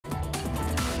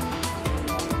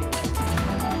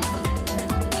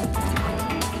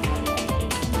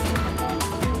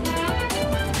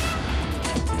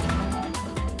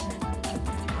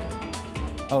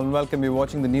Welcome. You're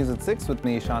watching the news at 6 with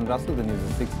me, Ishan Russell. The news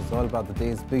at 6 is all about the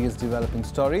day's biggest developing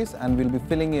stories, and we'll be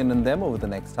filling in on them over the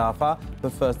next half hour.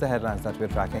 But first, the headlines that we're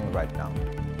tracking right now.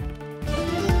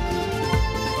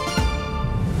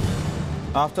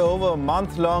 After over a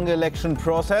month-long election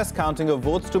process, counting of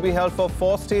votes to be held for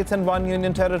 4 states and 1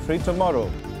 union territory tomorrow.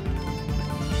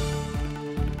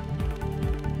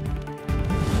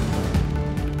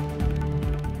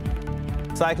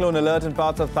 Cyclone alert in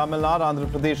parts of Tamil Nadu, Andhra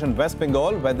Pradesh and West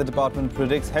Bengal. Weather department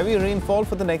predicts heavy rainfall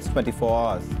for the next 24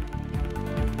 hours.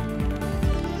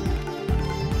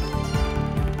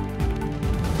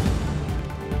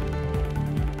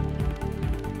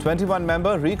 A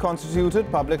 21-member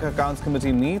reconstituted Public Accounts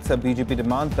Committee meets. A BJP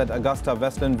demands that Augusta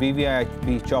Westland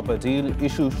VVIP chopper deal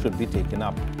issue should be taken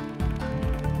up.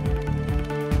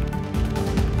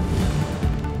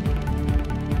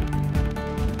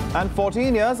 And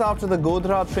 14 years after the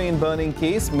Godhra train burning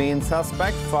case, main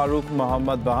suspect Farooq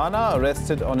Mohammad Bahana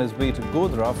arrested on his way to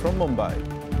Godhra from Mumbai.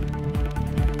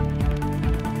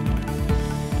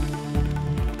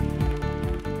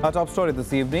 Our top story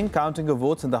this evening, counting of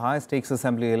votes in the high-stakes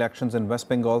assembly elections in West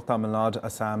Bengal, Tamil Nadu,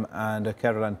 Assam and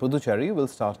Kerala and Puducherry will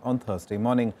start on Thursday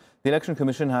morning. The Election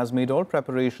Commission has made all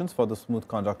preparations for the smooth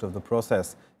conduct of the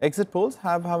process. Exit polls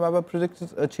have, however,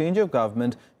 predicted a change of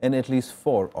government in at least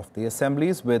 4 of the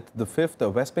assemblies, with the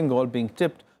 5th, West Bengal, being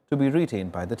tipped to be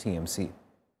retained by the TMC.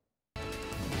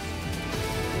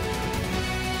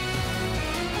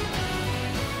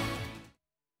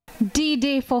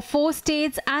 D-Day for 4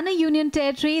 states and a union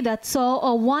territory that saw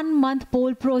a 1-month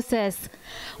poll process.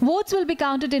 Votes will be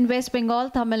counted in West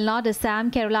Bengal, Tamil Nadu, Assam,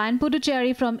 Kerala and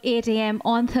Puducherry from 8 a.m.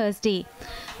 on Thursday.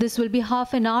 This will be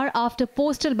half an hour after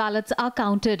postal ballots are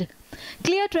counted.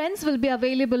 Clear trends will be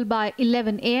available by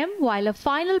 11 a.m. while a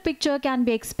final picture can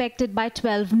be expected by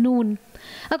 12 noon.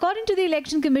 According to the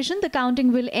Election Commission, the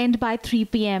counting will end by 3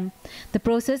 p.m. The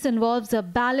process involves a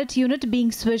ballot unit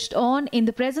being switched on in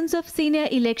the presence of senior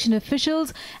election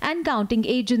officials and counting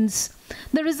agents.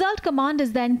 The result command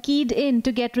is then keyed in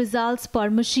to get results per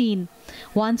machine.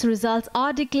 Once results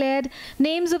are declared,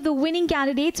 names of the winning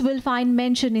candidates will find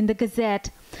mention in the Gazette.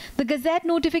 The Gazette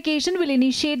notification will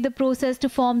initiate the process to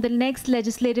form the next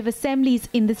legislative assemblies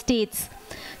in the states.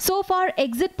 So far,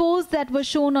 exit polls that were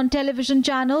shown on television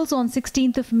channels on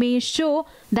 16th of May show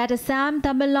that Assam,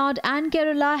 Tamil Nadu and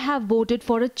Kerala have voted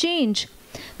for a change.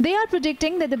 They are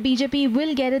predicting that the BJP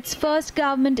will get its first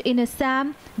government in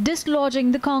Assam,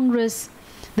 dislodging the Congress.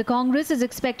 The Congress is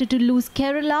expected to lose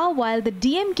Kerala, while the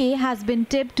DMK has been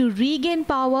tipped to regain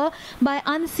power by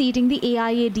unseating the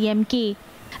AIA-DMK.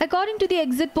 According to the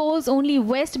exit polls, only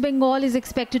West Bengal is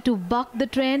expected to buck the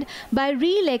trend by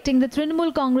re-electing the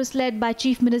Trinamool Congress led by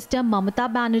Chief Minister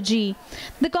Mamata Banerjee.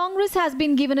 The Congress has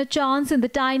been given a chance in the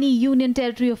tiny union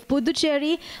territory of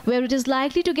Puducherry, where it is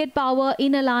likely to get power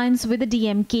in alliance with the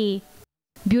DMK.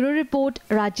 Bureau Report,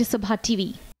 Rajya Sabha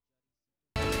TV.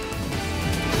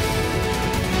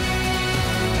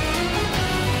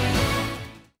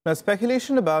 Now,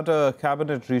 speculation about a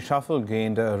cabinet reshuffle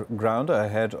gained ground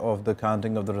ahead of the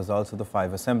counting of the results of the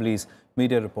 5 assemblies.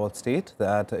 Media reports state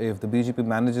that if the BJP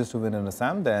manages to win in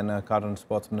Assam, then current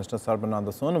Sports Minister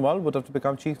Sarbananda Sonowal would have to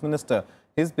become Chief Minister.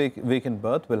 His vacant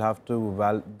berth will have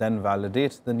to then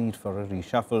validate the need for a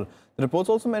reshuffle. The reports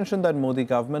also mentioned that Modi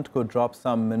government could drop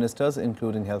some ministers,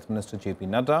 including Health Minister JP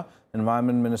Nadda,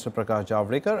 Environment Minister Prakash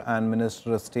Javadekar and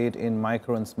Minister of State in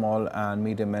Micro and Small and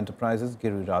Medium Enterprises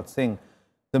Giriraj Singh.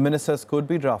 The ministers could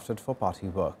be drafted for party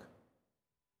work.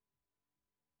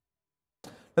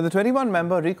 Now, the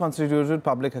 21-member reconstituted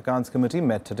Public Accounts Committee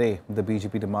met today. The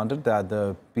BJP demanded that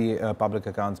the Public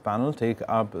Accounts panel take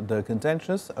up the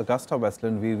contentious Augusta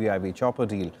Westland VVIP chopper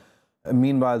deal.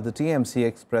 Meanwhile, the TMC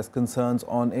expressed concerns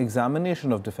on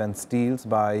examination of defence deals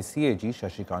by CAG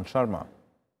Shashikant Sharma.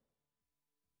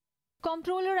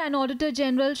 Comptroller and Auditor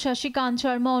General Shashikant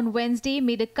Sharma on Wednesday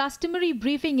made a customary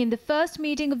briefing in the first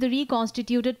meeting of the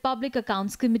reconstituted Public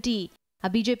Accounts Committee. A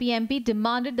BJP MP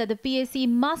demanded that the PAC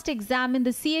must examine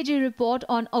the CAG report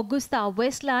on Augusta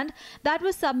Westland that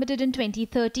was submitted in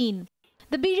 2013.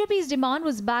 The BJP's demand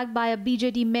was backed by a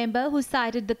BJD member who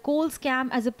cited the coal scam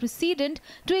as a precedent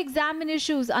to examine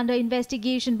issues under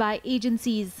investigation by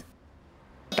agencies.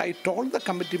 I told the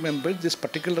committee members this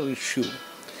particular issue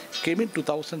came in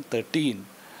 2013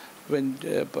 when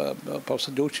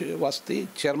Professor Joshi was the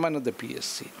chairman of the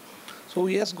PSC. So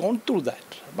he has gone through that,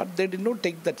 but they did not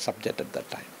take that subject at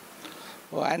that time.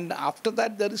 And after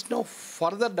that, there is no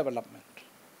further development.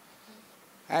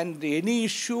 And any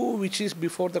issue which is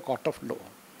before the court of law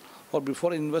or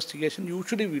before investigation,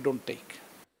 usually we don't take.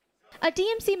 A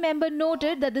TMC member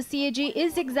noted that the CAG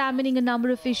is examining a number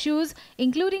of issues,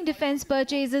 including defence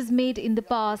purchases made in the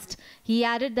past. He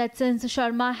added that since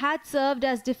Sharma had served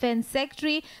as Defence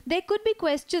Secretary, there could be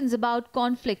questions about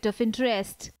conflict of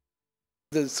interest.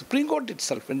 The Supreme Court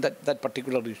itself in that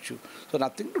particular issue. So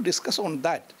nothing to discuss on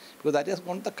that, because that is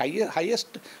one of the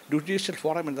highest judicial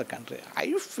forum in the country.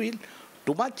 I feel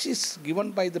too much is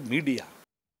given by the media.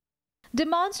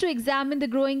 Demands to examine the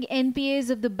growing NPAs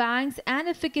of the banks and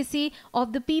efficacy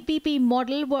of the PPP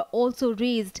model were also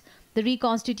raised. The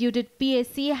reconstituted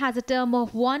PSC has a term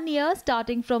of 1 year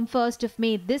starting from 1st of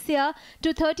May this year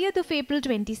to 30th of April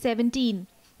 2017.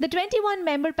 The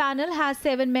 21-member panel has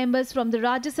 7 members from the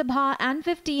Rajya Sabha and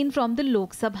 15 from the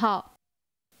Lok Sabha.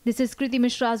 This is Kriti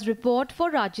Mishra's report for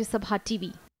Rajya Sabha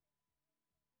TV.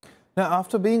 Now,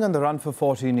 after being on the run for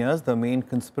 14 years, the main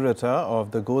conspirator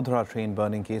of the Godhra train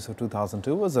burning case of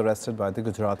 2002 was arrested by the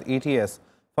Gujarat ATS.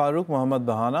 Farooq Mohammad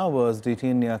Bahana was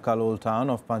detained near Kalol town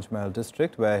of Panchmahal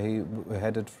district, where he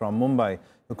headed from Mumbai.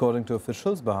 According to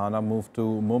officials, Bahana moved to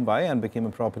Mumbai and became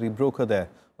a property broker there.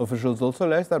 Officials also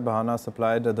alleged that Bahana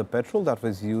supplied the petrol that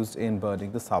was used in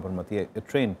burning the Sabarmati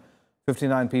train.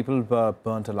 59 people were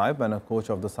burnt alive when a coach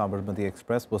of the Sabarmati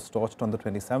Express was torched on the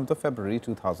 27th of February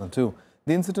 2002.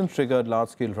 The incident triggered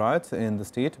large-scale riots in the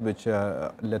state, which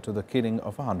led to the killing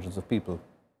of hundreds of people.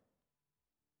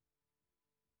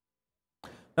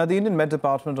 Now, the Indian Met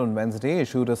Department on Wednesday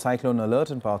issued a cyclone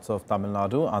alert in parts of Tamil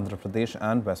Nadu, Andhra Pradesh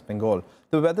and West Bengal.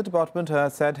 The Weather Department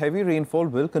has said heavy rainfall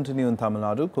will continue in Tamil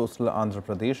Nadu, coastal Andhra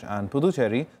Pradesh and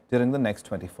Puducherry during the next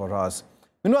 24 hours.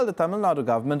 Meanwhile, the Tamil Nadu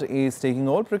government is taking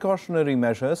all precautionary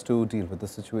measures to deal with the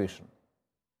situation.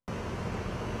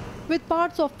 With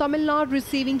parts of Tamil Nadu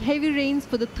receiving heavy rains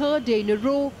for the 3rd day in a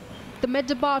row, the Met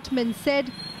Department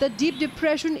said the deep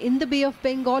depression in the Bay of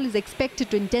Bengal is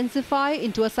expected to intensify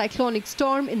into a cyclonic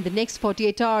storm in the next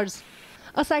 48 hours.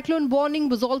 A cyclone warning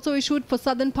was also issued for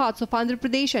southern parts of Andhra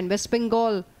Pradesh and West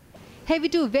Bengal. Heavy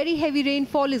to very heavy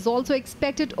rainfall is also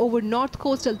expected over north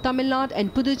coastal Tamil Nadu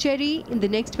and Puducherry in the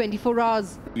next 24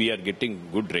 hours. We are getting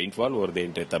good rainfall over the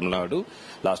entire Tamil Nadu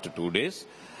last 2 days.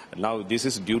 Now this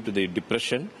is due to the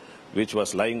depression which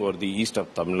was lying over the east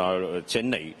of Tamil Nadu,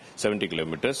 Chennai, 70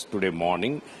 kilometers today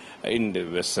morning in the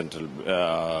west central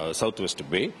southwest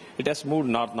bay. It has moved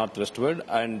northwestward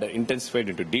and intensified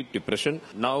into deep depression.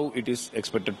 Now it is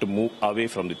expected to move away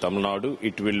from the Tamil Nadu.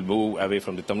 It will move away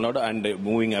from the Tamil Nadu and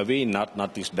moving away in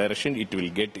northeast direction. It will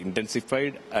get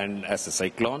intensified and as a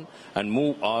cyclone and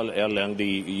move all along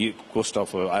the coast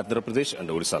of Andhra Pradesh and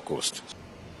Odisha coast.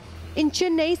 In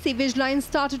Chennai, sewage lines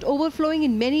started overflowing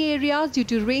in many areas due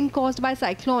to rain caused by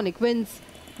cyclonic winds.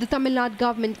 The Tamil Nadu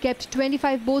government kept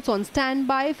 25 boats on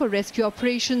standby for rescue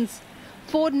operations.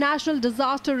 4 National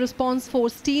Disaster Response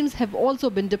Force teams have also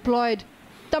been deployed.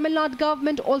 Tamil Nadu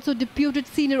government also deputed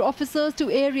senior officers to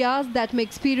areas that may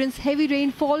experience heavy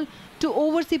rainfall to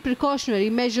oversee precautionary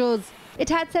measures. It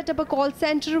had set up a call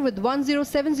center with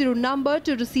 1070 number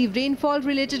to receive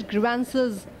rainfall-related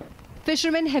grievances.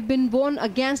 Fishermen have been warned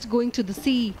against going to the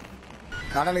sea.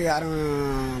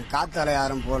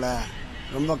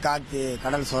 ரொம்ப காத்து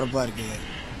கடல் சொரப்பா இருக்கு.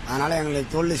 அதனால எங்களுக்கு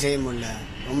தொழில் செய்ய முடியல.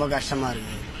 ரொம்ப கஷ்டமா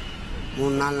இருக்கு.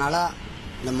 3-4 நாளா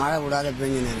இந்த மழை விடாத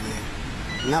பெஞ்சினே இருக்கு.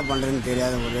 என்ன பண்றதுன்னு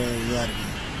தெரியாத ஒரு இதுவா இருக்கு.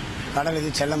 கடலுக்கு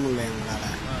செல்ல முடியல எங்களால.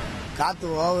 காத்து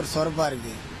ஓவர் சொரப்பா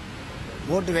இருக்கு.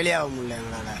 போட் வெளியாக முடியல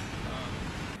எங்களால.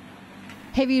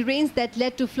 Heavy rains that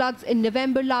led to floods in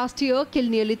November last year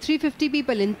killed nearly 350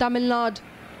 people in Tamil Nadu.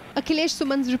 Akhilesh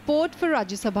Suman's report for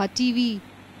Rajya Sabha TV.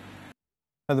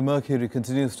 The mercury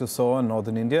continues to soar in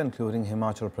northern India, including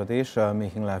Himachal Pradesh,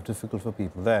 making life difficult for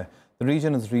people there. The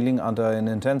region is reeling under an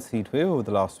intense heat wave over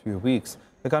the last few weeks.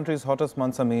 The country's hottest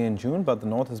months are May and June, but the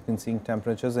north has been seeing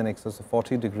temperatures in excess of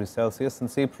 40 degrees Celsius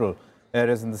since April.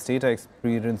 Areas in the state are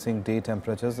experiencing day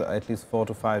temperatures at least 4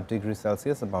 to 5 degrees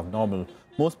Celsius above normal.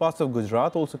 Most parts of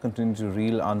Gujarat also continue to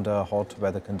reel under hot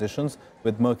weather conditions,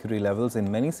 with mercury levels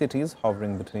in many cities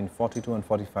hovering between 42 and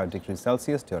 45 degrees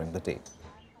Celsius during the day.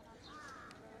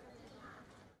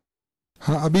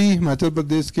 हाँ, अभी हिमाचल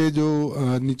प्रदेश के जो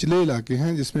निचले इलाके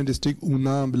हैं जिसमें district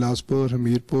Una, Bilaspur,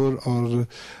 Hamirpur और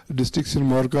district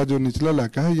Sirmaur का जो निचला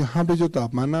इलाका है, यहाँ पे जो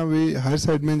तापमान है वे हायर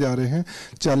साइड में जा रहे हैं।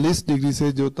 40 डिग्री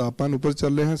से जो तापमान ऊपर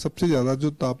चल रहे हैं। सबसे ज़्यादा जो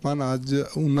तापमान आज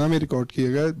ऊना में रिकॉर्ड किया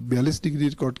गया 42 डिग्री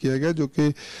रिकॉर्ड किया गया, जो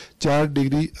कि 4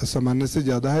 डिग्री सामान्य से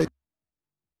ज़्यादा है।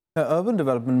 Urban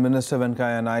Development Minister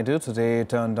Venkaiah Naidu today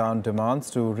turned down demands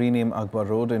to rename Akbar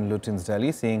Road in Lutyens,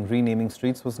 Delhi, saying renaming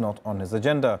streets was not on his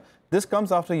agenda. This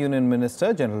comes after Union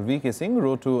Minister General V.K. Singh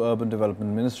wrote to Urban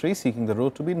Development Ministry seeking the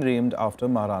road to be named after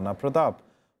Maharana Pratap.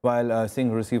 While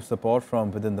Singh received support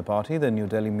from within the party, the New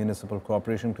Delhi Municipal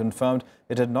Corporation confirmed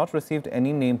it had not received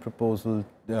any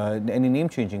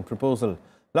name-changing proposal.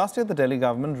 Last year, the Delhi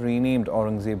government renamed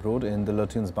Aurangzeb Road in the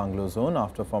Lutyens Bungalow zone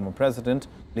after former President,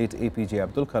 late APJ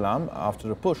Abdul Kalam,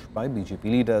 after a push by BJP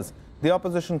leaders. The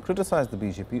opposition criticized the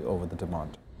BJP over the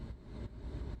demand.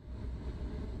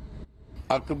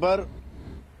 Akbar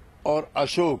और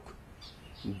अशोक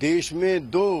देश में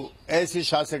दो ऐसे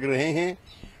शासक रहे हैं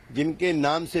जिनके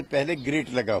नाम से पहले ग्रेट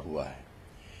लगा हुआ है।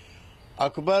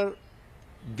 अकबर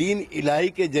दीन इलाही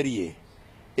के जरिए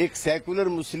एक सेकुलर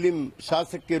मुस्लिम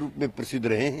शासक के रूप में प्रसिद्ध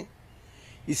रहे हैं,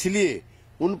 इसलिए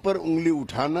उन पर उंगली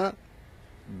उठाना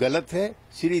गलत है।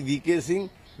 श्री वीके सिंह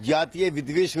जातीय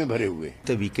विद्वेष में भरे हुए हैं।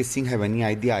 The VK Singh have any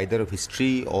idea either of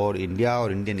history or India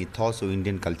or Indian ethos or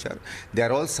Indian culture. They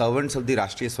are all servants of the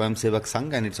Rashtriya Swayamsevak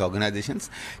Sangh and its organizations.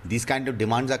 These kind of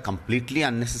demands are completely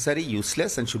unnecessary,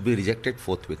 useless and should be rejected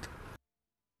forthwith.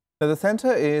 The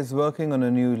centre is working on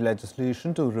a new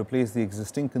legislation to replace the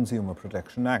existing Consumer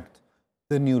Protection Act.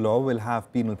 The new law will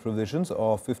have penal provisions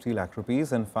of 50 lakh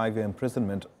rupees and 5-year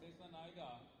imprisonment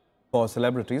for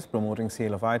celebrities promoting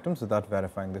sale of items without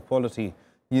verifying the quality.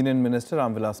 Union Minister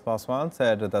Ramvilas Paswan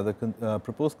said that the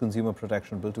proposed Consumer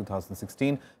Protection Bill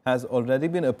 2016 has already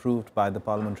been approved by the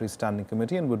Parliamentary Standing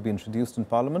Committee and would be introduced in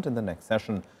Parliament in the next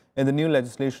session. In the new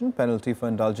legislation, penalty for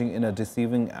indulging in a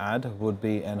deceiving ad would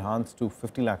be enhanced to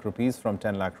 50 lakh rupees from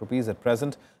 10 lakh rupees at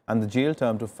present and the jail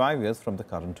term to 5 years from the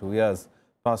current 2 years.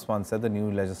 Paswan said the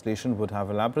new legislation would have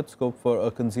elaborate scope for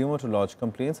a consumer to lodge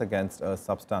complaints against a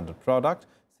substandard product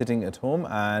sitting at home,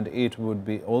 and it would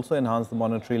be also enhance the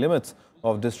monetary limits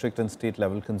of district and state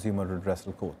level consumer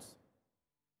redressal courts.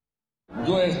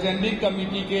 जो standing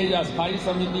committee के या स्थायी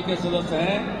समिति के सदस्य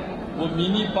हैं वो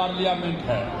mini parliament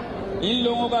है। इन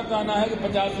लोगों का कहना है कि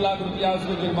 50 लाख रुपया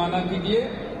उसको जुर्माना कीजिए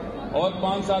और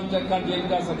 5 साल तक का जेल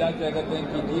का सजा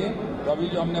कीजिए। तो अभी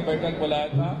जो हमने बैठक बुलाया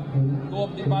था तो अब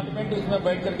डिपार्टमेंट उसमें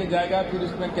बैठ करके जाएगा, फिर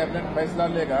उसमें कैबिनेट फैसला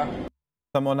लेगा।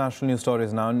 Some more national news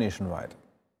stories now nationwide.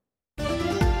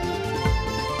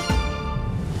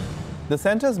 The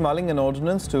centre is mulling an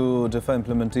ordinance to defer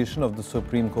implementation of the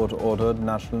Supreme Court ordered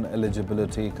National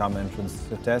Eligibility Cum Entrance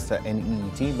Test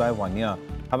 (NEET) by 1 year.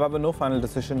 However, no final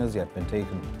decision has yet been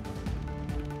taken.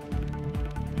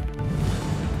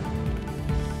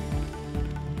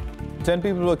 Ten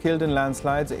people were killed in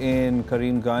landslides in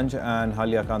Karimganj and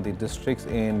Haliakandi districts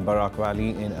in Barak Valley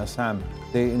in Assam.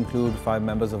 They include 5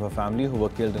 members of a family who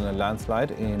were killed in a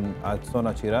landslide in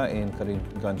Sonachira in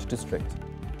Karimganj district.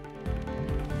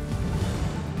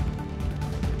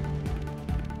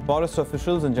 Forest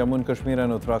officials in Jammu and Kashmir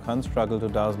and Uttarakhand struggled to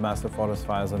douse massive forest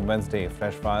fires on Wednesday.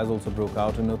 Fresh fires also broke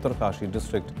out in Uttarkashi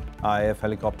district. IAF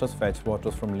helicopters fetched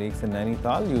water from lakes in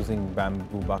Nainital using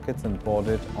bamboo buckets and poured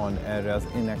it on areas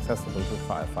inaccessible to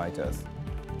firefighters.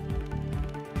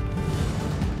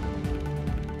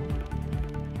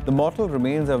 The mortal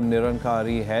remains of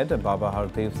Nirankari head Baba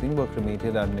Hardev Singh were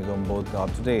cremated at Nigam Bodh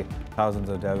Ghat today. Thousands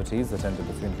of devotees attended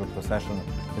the funeral procession.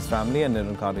 His family and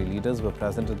Nirankari leaders were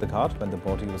present at the ghat when the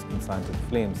body was consigned to the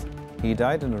flames. He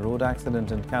died in a road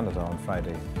accident in Canada on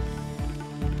Friday.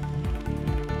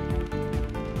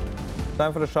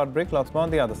 Time for a short break. Lots more on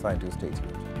the other side. Do stay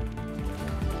tuned.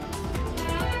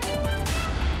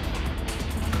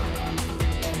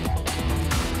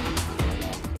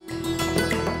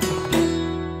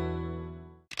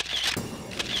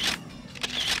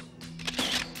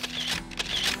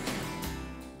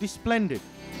 The splendid,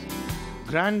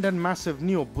 grand and massive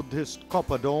neo-Buddhist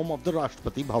copper dome of the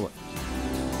Rashtrapati Bhavan.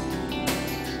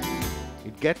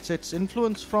 It gets its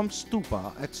influence from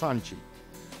stupa at Sanchi.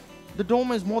 The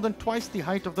dome is more than twice the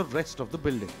height of the rest of the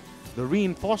building. The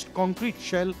reinforced concrete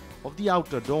shell of the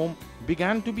outer dome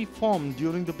began to be formed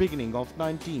during the beginning of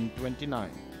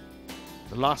 1929.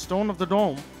 The last stone of the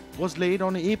dome was laid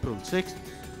on April 6,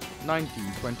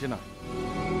 1929.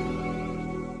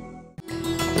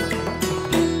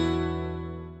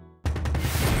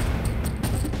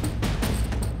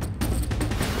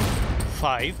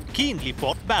 5 keenly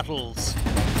fought battles.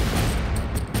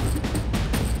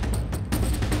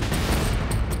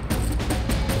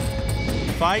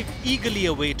 Five eagerly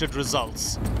awaited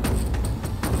results.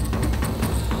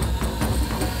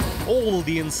 All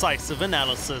the incisive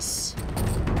analysis.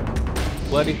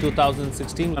 Verdict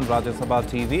 2016 on Rajya Sabha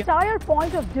TV. Entire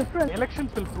point of difference.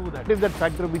 Elections will prove that. If that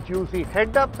factor which you see,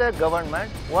 head up the government,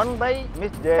 won by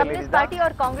Miss Jayalalitha. Communist party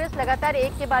और कांग्रेस लगातार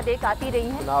एक के बाद एक आती रही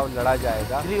हैं। चुनाव लड़ा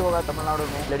जाएगा। दिल्ली होगा, तमिलनाडु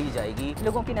में लड़ी जाएगी।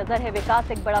 लोगों की नजर है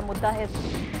विकास एक बड़ा मुद्दा है।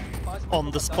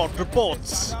 On the spot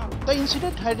reports. The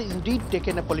incident had indeed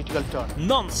taken a political turn.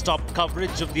 Non-stop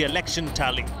coverage of the election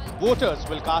tally. Voters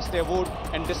will cast their vote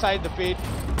and decide the fate.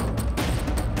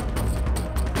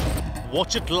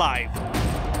 Watch it live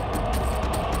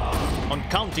on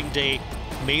counting day,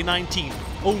 May 19th,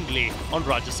 only on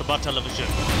Rajya Sabha television.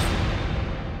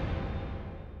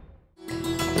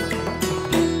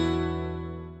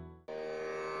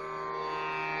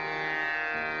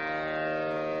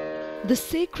 The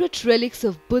sacred relics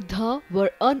of Buddha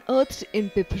were unearthed in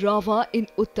Piprava in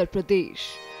Uttar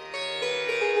Pradesh.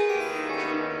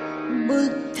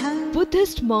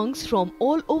 Buddhist monks from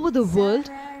all over the world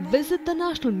visit the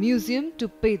National Museum to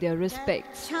pay their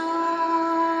respects.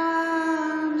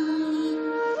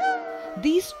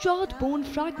 These charred bone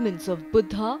fragments of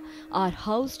Buddha are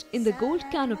housed in the gold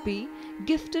canopy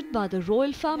gifted by the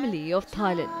royal family of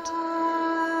Thailand.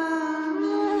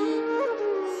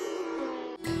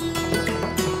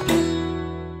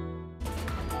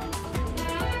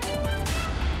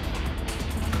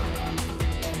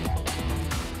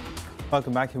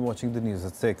 Welcome back. You're watching the news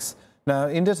at 6. Now,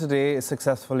 India today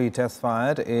successfully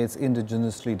test-fired its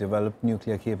indigenously developed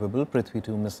nuclear-capable Prithvi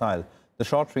 2 missile. The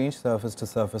short-range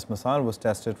surface-to-surface missile was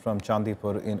tested from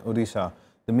Chandipur in Odisha.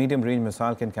 The medium-range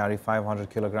missile can carry 500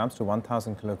 kilograms to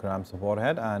 1,000 kilograms of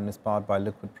warhead and is powered by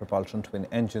liquid propulsion twin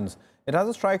engines. It has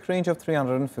a strike range of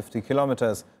 350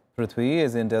 kilometers. Prithvi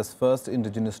is India's first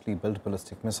indigenously built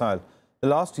ballistic missile. The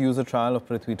last user trial of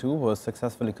Prithvi 2 was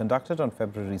successfully conducted on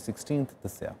February 16th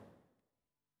this year.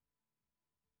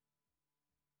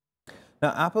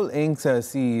 Now, Apple Inc.'s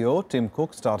CEO Tim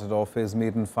Cook started off his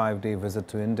maiden 5-day visit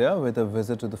to India with a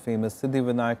visit to the famous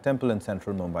Siddhivinayak temple in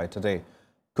central Mumbai today.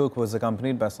 Cook was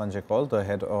accompanied by Sanjay Kaul, the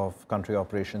head of country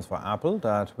operations for Apple,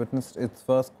 that witnessed its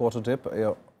first quarter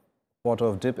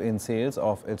of dip in sales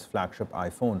of its flagship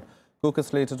iPhone. Cook is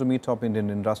slated to meet top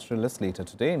Indian industrialists later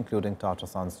today, including Tata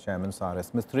Sons chairman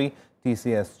R.S. Mistry,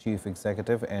 TCS chief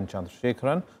executive N.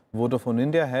 Chandrasekharan, Vodafone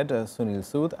India head Sunil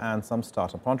Sood and some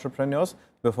startup entrepreneurs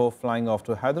before flying off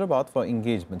to Hyderabad for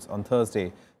engagements on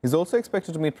Thursday. He's also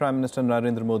expected to meet Prime Minister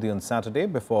Narendra Modi on Saturday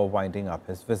before winding up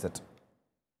his visit.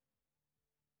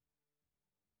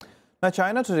 Now,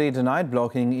 China today denied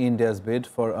blocking India's bid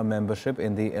for a membership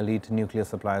in the elite nuclear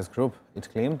suppliers group. It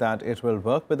claimed that it will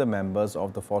work with the members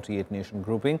of the 48-nation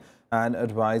grouping and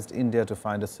advised India to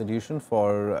find a solution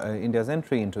for India's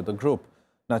entry into the group.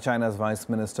 Now, China's Vice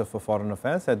Minister for Foreign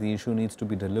Affairs said the issue needs to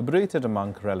be deliberated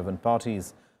among relevant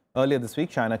parties. Earlier this week,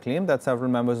 China claimed that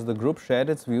several members of the group shared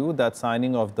its view that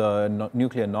signing of the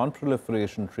Nuclear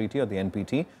Non-Proliferation Treaty, or the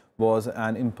NPT, was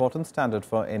an important standard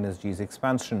for NSG's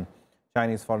expansion.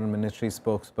 Chinese Foreign Ministry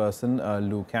spokesperson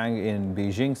Lu Kang in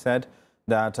Beijing said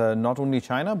that not only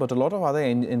China but a lot of other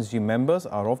NSG members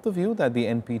are of the view that the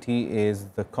NPT is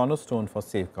the cornerstone for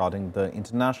safeguarding the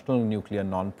international nuclear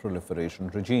non-proliferation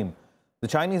regime. The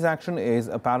Chinese action is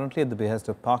apparently at the behest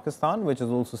of Pakistan, which is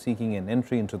also seeking an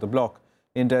entry into the bloc.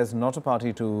 India is not a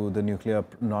party to the Nuclear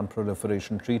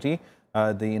Non-Proliferation Treaty,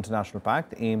 the international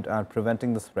pact aimed at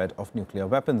preventing the spread of nuclear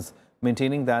weapons,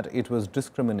 maintaining that it was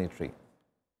discriminatory.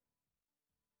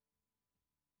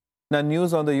 Now,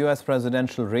 news on the U.S.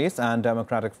 presidential race and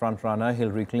Democratic frontrunner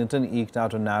Hillary Clinton eked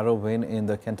out a narrow win in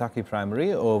the Kentucky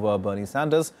primary over Bernie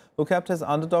Sanders, who kept his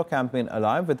underdog campaign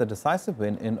alive with a decisive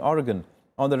win in Oregon.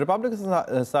 On the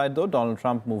Republican side, though, Donald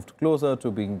Trump moved closer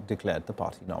to being declared the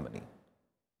party nominee.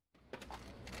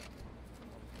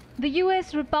 The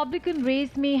U.S. Republican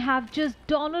race may have just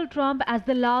Donald Trump as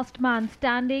the last man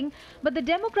standing, but the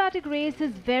Democratic race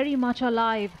is very much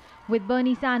alive, with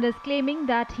Bernie Sanders claiming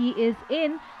that he is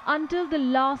in until the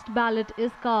last ballot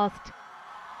is cast.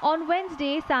 On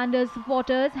Wednesday, Sanders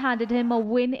supporters handed him a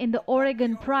win in the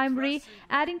Oregon primary,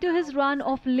 adding to his run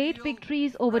of late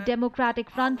victories over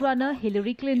Democratic frontrunner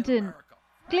Hillary Clinton.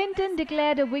 Clinton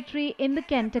declared a victory in the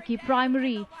Kentucky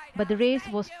primary, but the race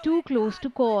was too close to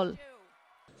call.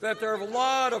 That there are a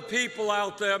lot of people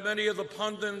out there, many of the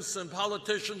pundits and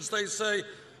politicians, they say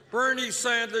Bernie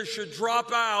Sanders should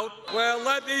drop out. Well,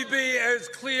 let me be as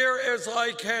clear as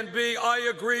I can be.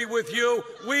 I agree with you.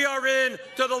 We are in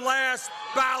to the last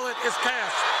ballot is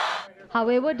cast.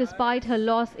 However, despite her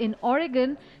loss in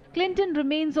Oregon, Clinton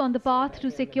remains on the path to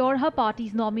secure her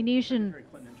party's nomination.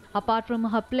 Apart from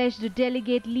her pledged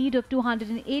delegate lead of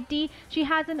 280, she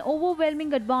has an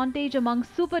overwhelming advantage among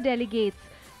superdelegates.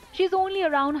 She is only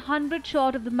around 100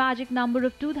 short of the magic number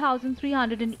of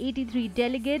 2,383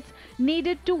 delegates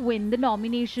needed to win the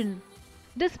nomination.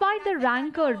 Despite the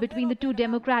rancor between the two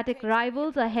Democratic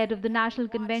rivals ahead of the National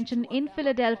Convention in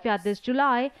Philadelphia this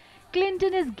July,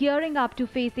 Clinton is gearing up to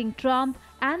facing Trump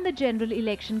and the general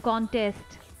election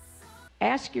contest.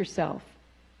 Ask yourself,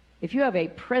 if you have a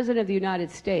President of the United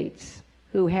States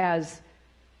who has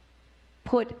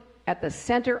put at the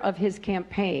center of his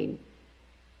campaign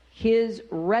his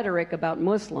rhetoric about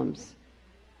Muslims,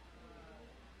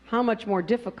 how much more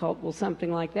difficult will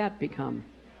something like that become?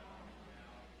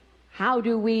 How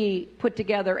do we put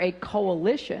together a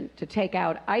coalition to take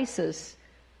out ISIS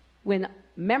when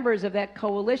members of that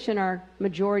coalition are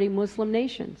majority Muslim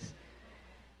nations?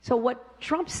 So what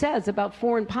Trump says about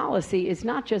foreign policy is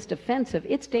not just offensive,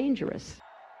 it's dangerous.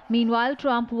 Meanwhile,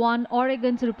 Trump won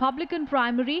Oregon's Republican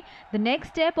primary, the next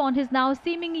step on his now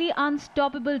seemingly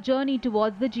unstoppable journey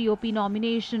towards the GOP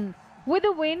nomination. With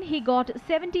a win, he got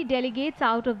 70 delegates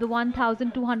out of the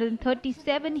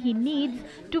 1,237 he needs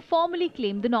to formally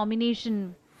claim the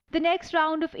nomination. The next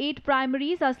round of 8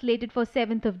 primaries are slated for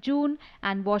 7th of June,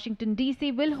 and Washington,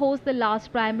 D.C. will host the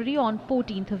last primary on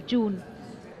 14th of June.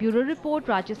 Bureau Report,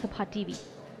 Rajya, Sabha TV.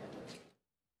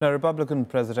 Now, Republican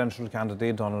presidential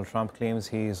candidate Donald Trump claims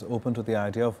he is open to the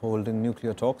idea of holding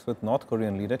nuclear talks with North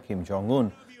Korean leader Kim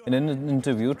Jong-un. In an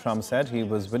interview, Trump said he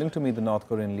was willing to meet the North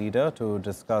Korean leader to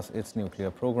discuss its nuclear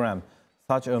program.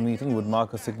 Such a meeting would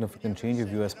mark a significant change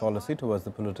of U.S. policy towards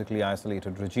the politically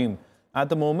isolated regime. At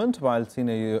the moment, while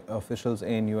senior officials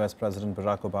in U.S. President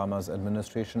Barack Obama's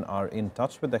administration are in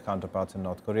touch with their counterparts in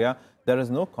North Korea, there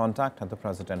is no contact at the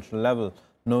presidential level.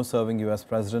 No serving U.S.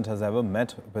 president has ever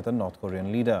met with a North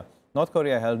Korean leader. North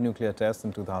Korea held nuclear tests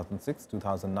in 2006,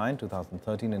 2009,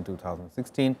 2013 and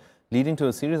 2016, leading to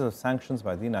a series of sanctions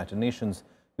by the United Nations.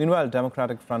 Meanwhile,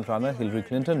 Democratic frontrunner Hillary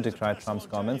Clinton decried Trump's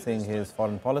comments, saying his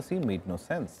foreign policy made no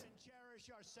sense.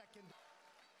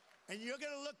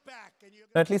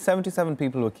 At least 77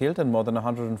 people were killed and more than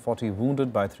 140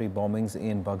 wounded by 3 bombings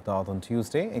in Baghdad on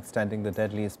Tuesday, extending the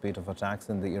deadliest spate of attacks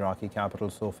in the Iraqi capital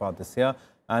so far this year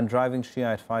and driving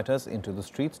Shiite fighters into the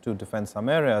streets to defend some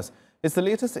areas. It's the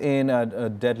latest in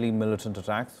deadly militant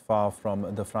attacks far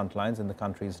from the front lines in the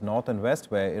country's north and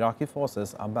west, where Iraqi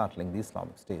forces are battling the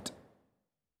Islamic State.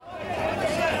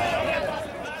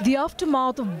 The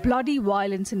aftermath of bloody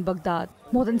violence in Baghdad.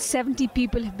 More than 70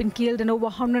 people have been killed and over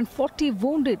 140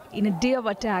 wounded in a day of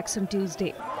attacks on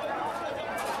Tuesday.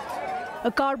 A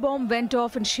car bomb went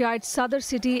off in Shiite Sadr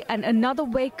city and another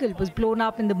vehicle was blown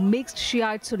up in the mixed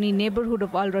Shiite-Sunni neighborhood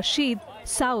of Al-Rashid,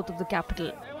 south of the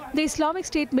capital. The Islamic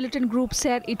State militant group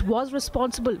said it was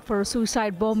responsible for a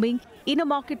suicide bombing in a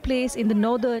marketplace in the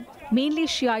northern, mainly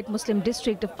Shiite Muslim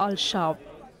district of Al-Shab.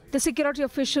 The security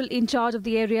official in charge of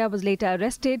the area was later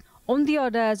arrested on the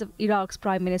orders of Iraq's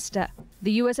Prime Minister.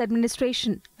 The U.S.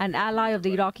 administration, an ally of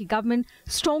the Iraqi government,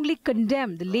 strongly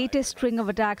condemned the latest string of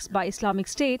attacks by Islamic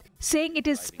State, saying it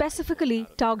is specifically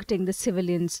targeting the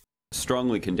civilians.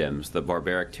 Strongly condemns the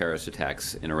barbaric terrorist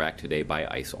attacks in Iraq today by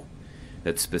ISIL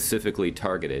that specifically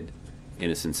targeted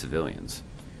innocent civilians.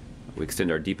 We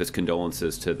extend our deepest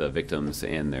condolences to the victims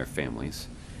and their families.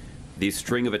 These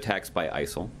string of attacks by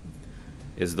ISIL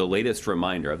is the latest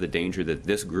reminder of the danger that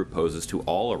this group poses to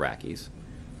all Iraqis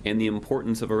and the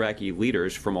importance of Iraqi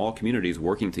leaders from all communities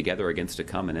working together against a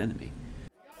common enemy.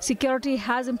 Security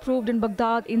has improved in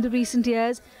Baghdad in the recent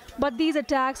years, but these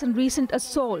attacks and recent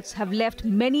assaults have left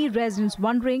many residents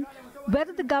wondering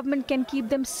whether the government can keep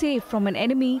them safe from an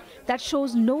enemy that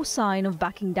shows no sign of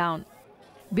backing down.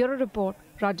 Bureau Report,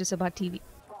 Rajya Sabha TV.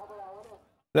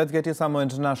 Let's get you some more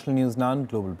international news now on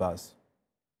Global Buzz.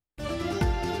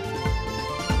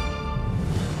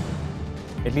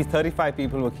 At least 35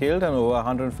 people were killed and over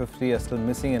 150 are still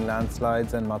missing in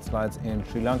landslides and mudslides in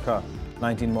Sri Lanka.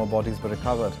 19 more bodies were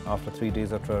recovered. After 3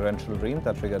 days of torrential rain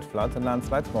that triggered floods and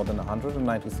landslides, more than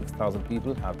 196,000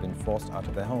 people have been forced out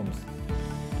of their homes.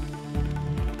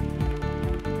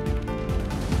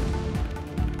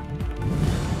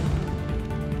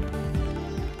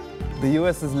 The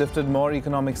US has lifted more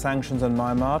economic sanctions on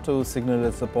Myanmar to signal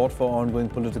its support for ongoing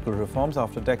political reforms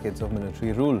after decades of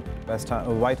military rule.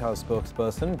 White House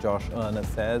spokesperson Josh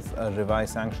Earnest says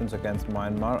revised sanctions against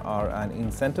Myanmar are an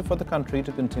incentive for the country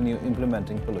to continue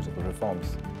implementing political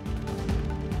reforms.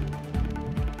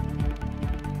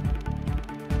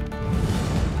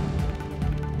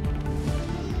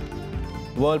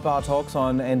 World power talks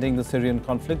on ending the Syrian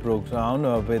conflict broke down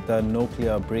with a no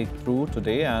clear breakthrough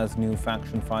today as new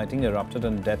faction fighting erupted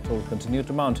and death toll continued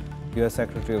to mount. U.S.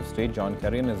 Secretary of State John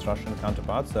Kerry and his Russian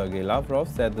counterpart Sergei Lavrov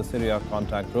said the Syria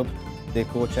contact group they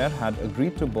co-chair had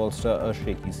agreed to bolster a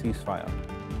shaky ceasefire.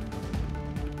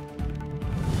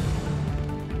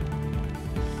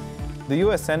 The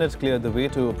U.S. Senate cleared the way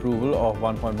to approval of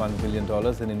 $1.1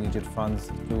 billion in immediate funds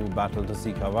to battle the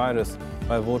Zika virus.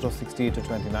 By a vote of 68 to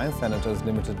 29, senators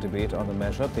limited debate on the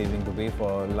measure, paving the way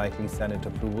for likely Senate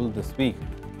approval this week.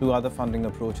 Two other funding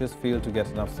approaches failed to get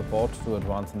enough support to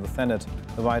advance in the Senate.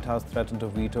 The White House threatened to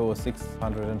veto a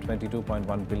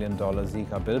 $622.1 billion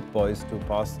Zika bill poised to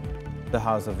pass the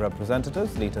House of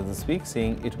Representatives later this week,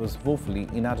 saying it was woefully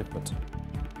inadequate.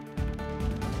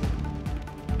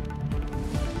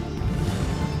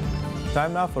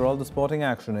 Time now for all the sporting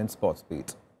action in Sports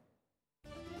Beat.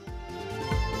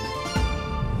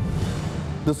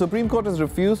 The Supreme Court has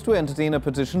refused to entertain a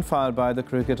petition filed by the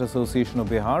Cricket Association of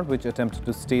Bihar, which attempted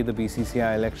to stay the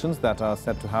BCCI elections that are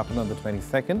set to happen on the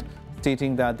 22nd,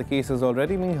 stating that the case is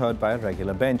already being heard by a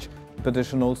regular bench. The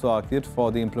petition also argued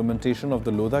for the implementation of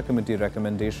the Lodha Committee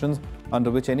recommendations,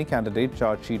 under which any candidate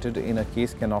charge sheeted in a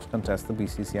case cannot contest the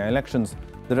BCCI elections.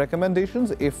 The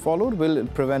recommendations, if followed, will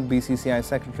prevent BCCI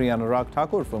Secretary Anurag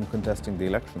Thakur from contesting the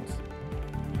elections.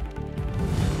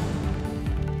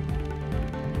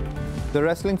 The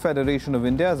Wrestling Federation of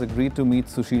India has agreed to meet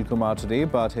Sushil Kumar today,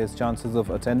 but his chances of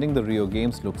attending the Rio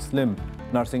Games look slim.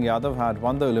 Narsingh Yadav had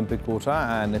won the Olympic quota,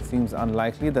 and it seems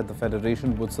unlikely that the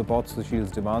federation would support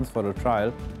Sushil's demands for a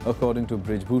trial, according to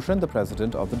Brij Bhushan, the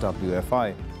president of the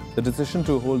WFI. The decision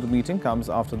to hold the meeting comes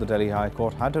after the Delhi High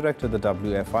Court had directed the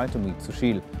WFI to meet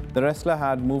Sushil. The wrestler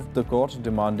had moved the court,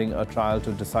 demanding a trial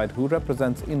to decide who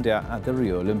represents India at the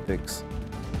Rio Olympics.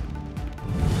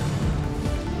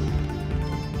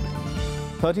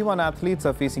 31 athletes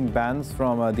are facing bans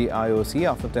from the IOC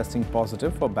after testing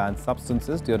positive for banned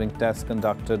substances during tests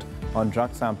conducted on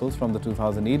drug samples from the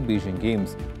 2008 Beijing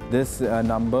Games. This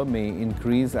number may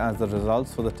increase as the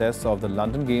results for the tests of the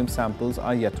London Games samples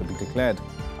are yet to be declared.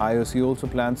 IOC also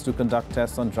plans to conduct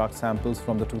tests on drug samples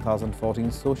from the 2014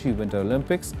 Sochi Winter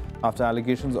Olympics after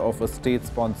allegations of a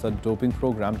state-sponsored doping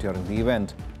program during the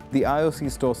event. The IOC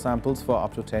stores samples for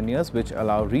up to 10 years, which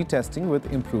allow retesting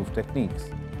with improved techniques.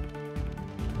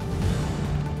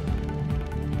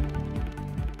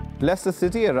 Leicester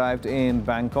City arrived in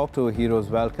Bangkok to a hero's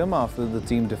welcome after the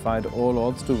team defied all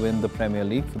odds to win the Premier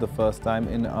League for the first time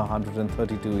in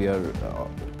 132 years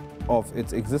of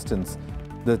its existence.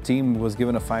 The team was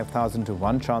given a 5,000 to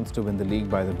 1 chance to win the league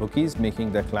by the bookies,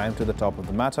 making their climb to the top of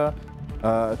the matter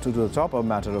a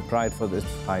matter of pride for its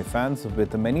Thai fans,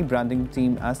 with the many branding the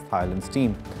team as Thailand's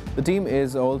team. The team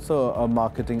is also a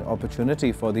marketing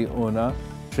opportunity for the owner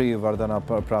Sri Vardhana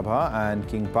Prabha and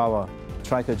King Power.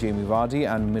 Striker Jamie Vardy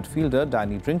and midfielder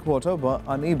Danny Drinkwater were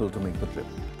unable to make the trip.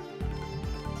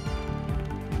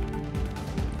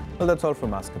 Well, that's all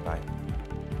from us. Goodbye.